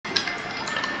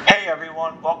Hey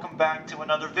everyone, welcome back to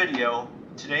another video.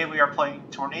 Today we are playing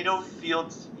Tornado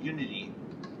Fields Unity.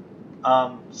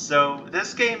 So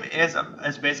this game is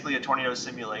basically a tornado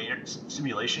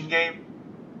simulation game.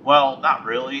 Well, not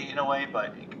really in a way,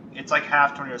 but it's like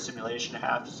half tornado simulation,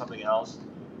 half something else.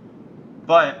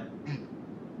 But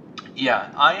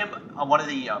yeah, I am one of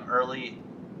the I'm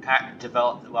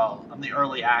the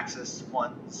early access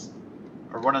ones,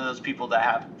 or one of those people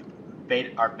that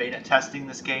are beta testing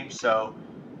this game. So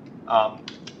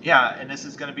yeah, and this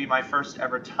is going to be my first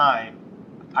ever time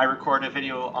I record a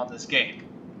video on this game.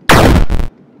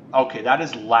 Okay, that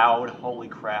is loud. Holy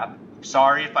crap.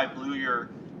 Sorry if I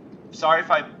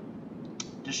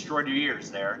destroyed your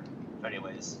ears there. But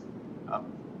anyways,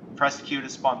 press Q to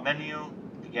spawn menu.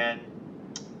 Again,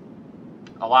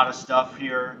 a lot of stuff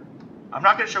here. I'm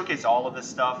not going to showcase all of this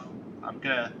stuff. I'm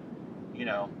going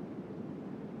to,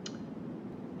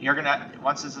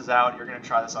 once this is out, you're going to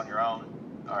try this on your own.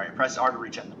 Alright, press R to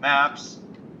reach out the maps.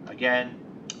 Again,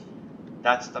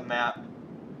 that's the map.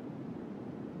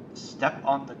 Step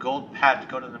on the gold pad to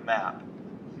go to the map.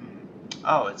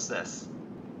 Oh, it's this.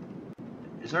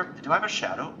 Do I have a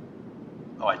shadow?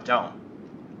 Oh, I don't.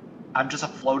 I'm just a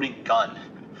floating gun.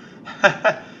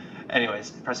 Anyways,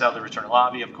 press L to return to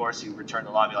lobby. Of course, you return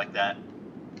the lobby like that.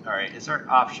 Alright, is there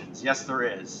options? Yes, there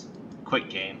is. Quit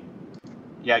game.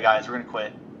 Yeah, guys, we're gonna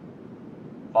quit.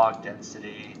 Fog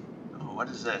density. Oh, what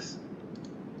is this?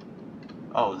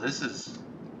 Oh, this is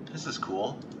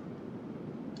cool.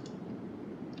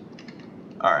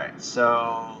 Alright,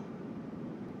 so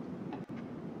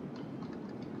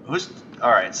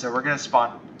alright, so we're gonna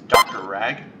spawn Dr.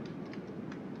 Rag.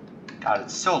 God,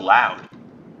 it's so loud.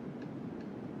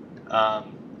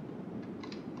 Can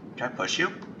I push you?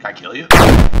 Can I kill you?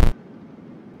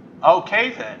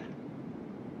 Okay then.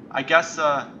 I guess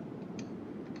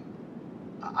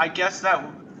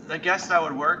that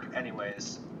would work.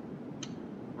 Anyways,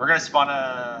 we're gonna spawn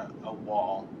a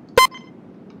wall.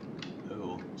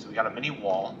 Ooh, so we got a mini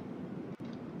wall.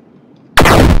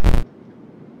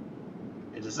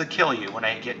 Does it kill you when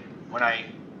I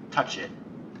touch it?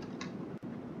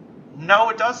 No,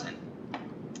 it doesn't.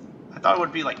 I thought it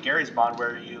would be like Gary's Mod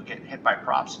where you get hit by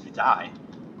props and you die.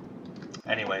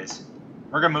 Anyways,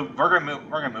 we're gonna move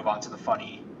on to the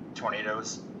funny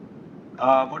tornadoes.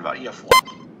 What about EF1?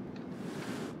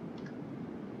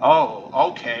 Oh,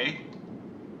 okay.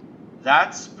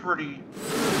 That's pretty.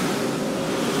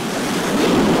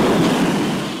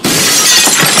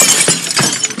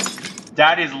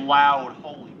 That is loud.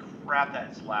 Holy crap, that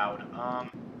is loud.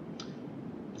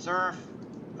 Is there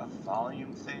a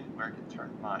volume thing where I can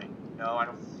turn mine? No, I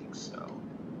don't think so.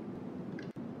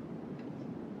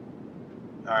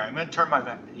 Alright, I'm gonna turn my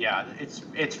back. Yeah, it's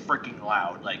freaking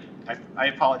loud. Like, I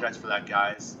apologize for that,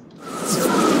 guys.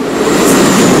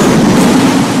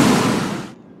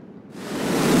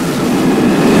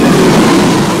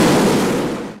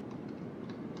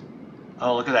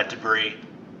 Oh, look at that debris.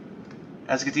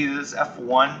 As you can see, this is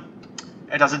F1.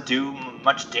 It doesn't do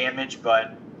much damage,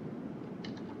 but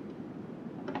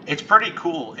it's pretty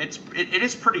cool. It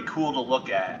is pretty cool to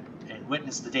look at and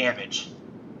witness the damage.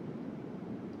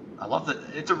 I love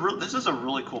that. This is a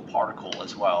really cool particle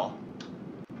as well.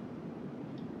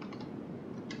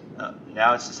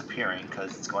 Now it's disappearing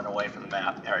because it's going away from the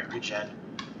map. All right, regen.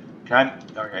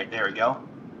 All right, there we go.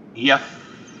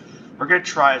 We're gonna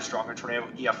try a stronger tornado.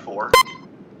 EF4.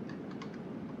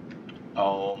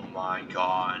 Oh my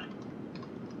god.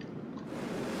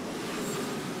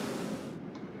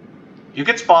 You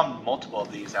can spawn multiple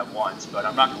of these at once, but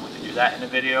I'm not going to do that in a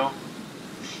video.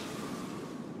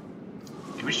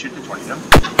 Can we shoot the tornado?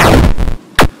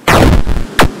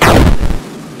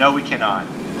 No, we cannot.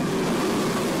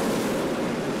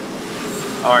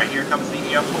 Alright, here comes the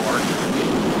EF4.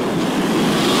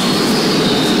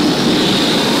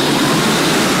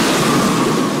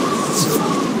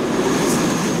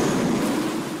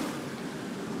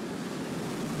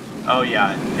 Oh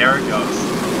yeah, there it goes.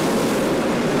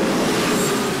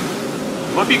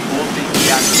 Would be cool if he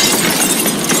added.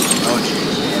 Oh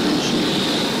jeez, damage.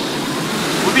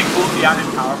 Would be cool if he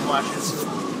added power flashes.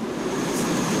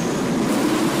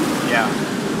 Yeah.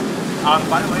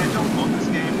 By the way, I don't own this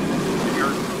game. If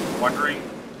you're wondering,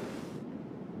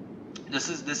 this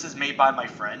is made by my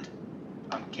friend,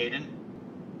 Caden.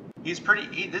 He's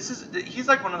he's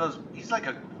like one of those. He's like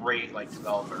a great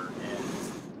developer, and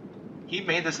he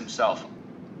made this himself.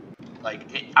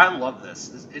 I love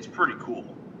this. It's pretty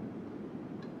cool.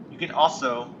 You can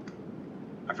also,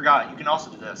 I forgot, you can also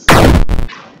do this.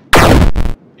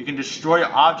 You can destroy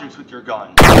objects with your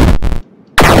gun. Come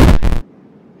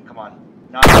on.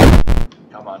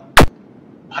 Come on.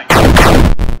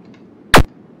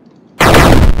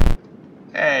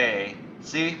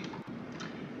 See?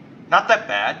 Not that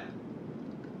bad.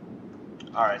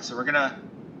 Alright, so we're gonna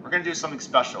do something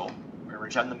special. We're gonna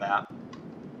regen the map.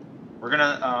 We're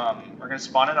gonna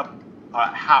spawn in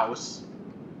a house.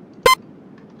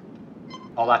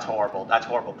 Oh, that's horrible. That's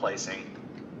horrible placing.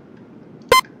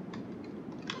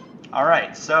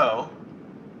 Alright, so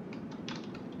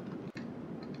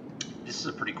this is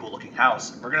a pretty cool looking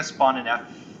house. We're gonna spawn in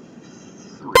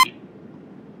F3.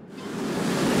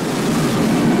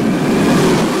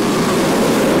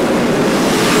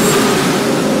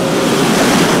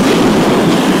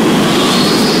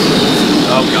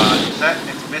 Oh god,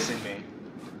 it's missing me.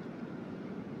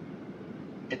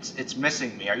 It's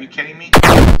missing me. Are you kidding me?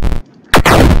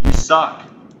 You suck.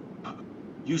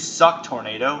 You suck,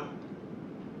 Tornado.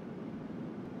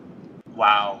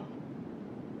 Wow.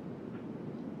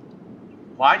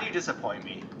 Why do you disappoint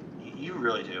me? You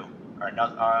really do. Alright,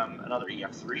 another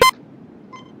EF3.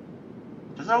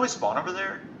 Does it always spawn over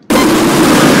there? No,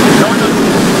 it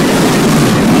doesn't.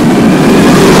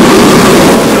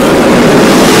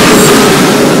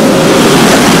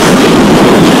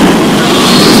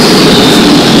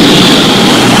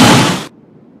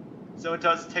 So it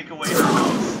does take away her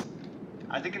house.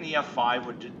 I think an EF5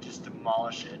 would just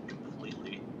demolish it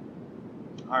completely.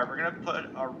 Alright, we're gonna put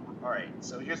a... Alright,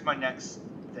 so here's my next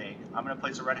thing. I'm gonna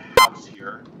place a red house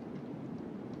here.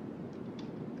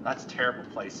 That's terrible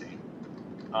placing.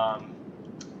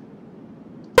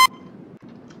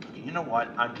 You know what?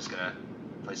 I'm just gonna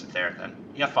place it there then.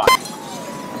 EF5.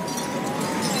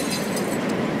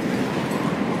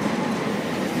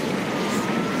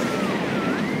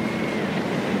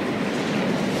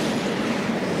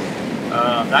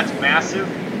 That's massive.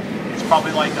 It's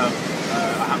probably like a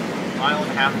mile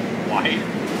and a half wide.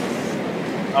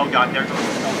 Oh god, there goes the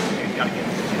stuff. Okay, you gotta get in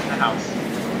the house.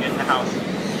 Get in the house.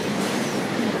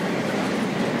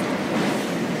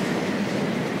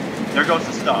 There goes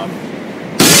the stuff.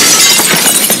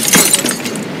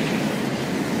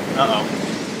 Uh-oh.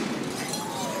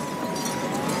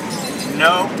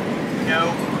 No.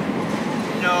 No.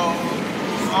 No.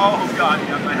 Oh god,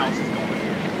 yeah, my house is going.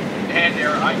 And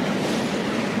there I go.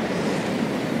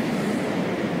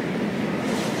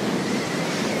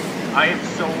 I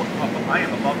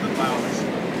am above the clouds.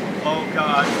 Oh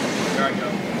god, there I go.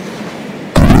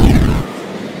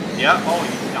 Yeah, oh,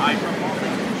 you died from fall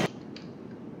damage.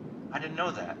 I didn't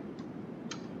know that.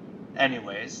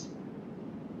 Anyways.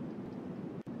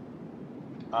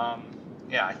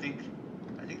 Yeah, I think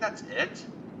that's it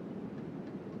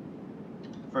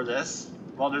for this.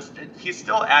 Well, he's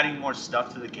still adding more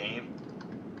stuff to the game,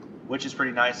 which is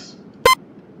pretty nice.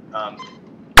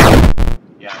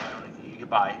 Yeah,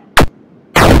 goodbye.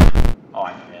 Oh,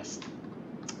 I missed.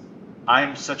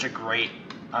 I'm such a great...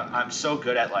 I'm so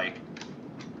good at, like,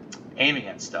 aiming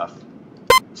at stuff.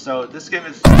 So, this game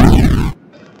is...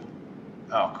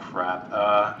 Oh, crap.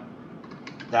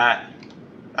 That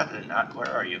did not... Where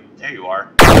are you? There you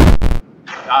are.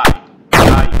 Die.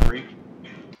 Die, you freak.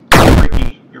 You're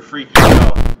freaky. You're freaky.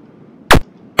 Go.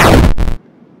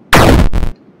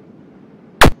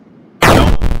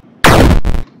 Nope.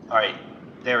 Alright.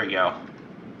 There we go.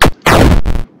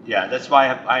 Yeah, that's why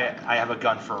I have a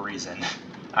gun for a reason.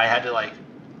 I had to like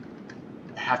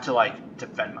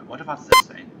defend my... What about this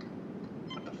thing?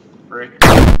 What the frick?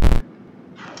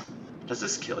 Does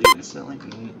this kill you instantly?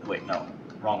 Wait, no.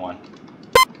 Wrong one.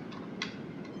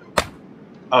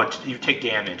 Oh, you take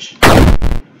damage.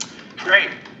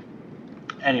 Great.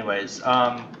 Anyways,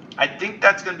 I think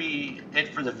that's gonna be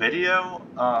it for the video.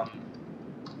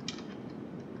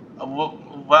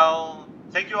 Well,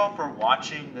 thank you all for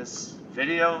watching this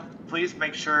video. Please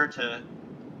make sure to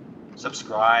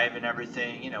subscribe and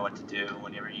everything. You know what to do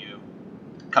whenever you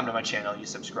come to my channel. You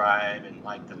subscribe and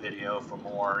like the video for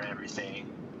more and everything.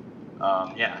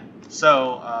 Yeah.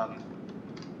 So,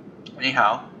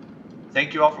 anyhow,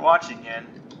 thank you all for watching, and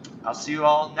I'll see you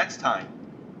all next time.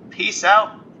 Peace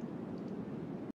out.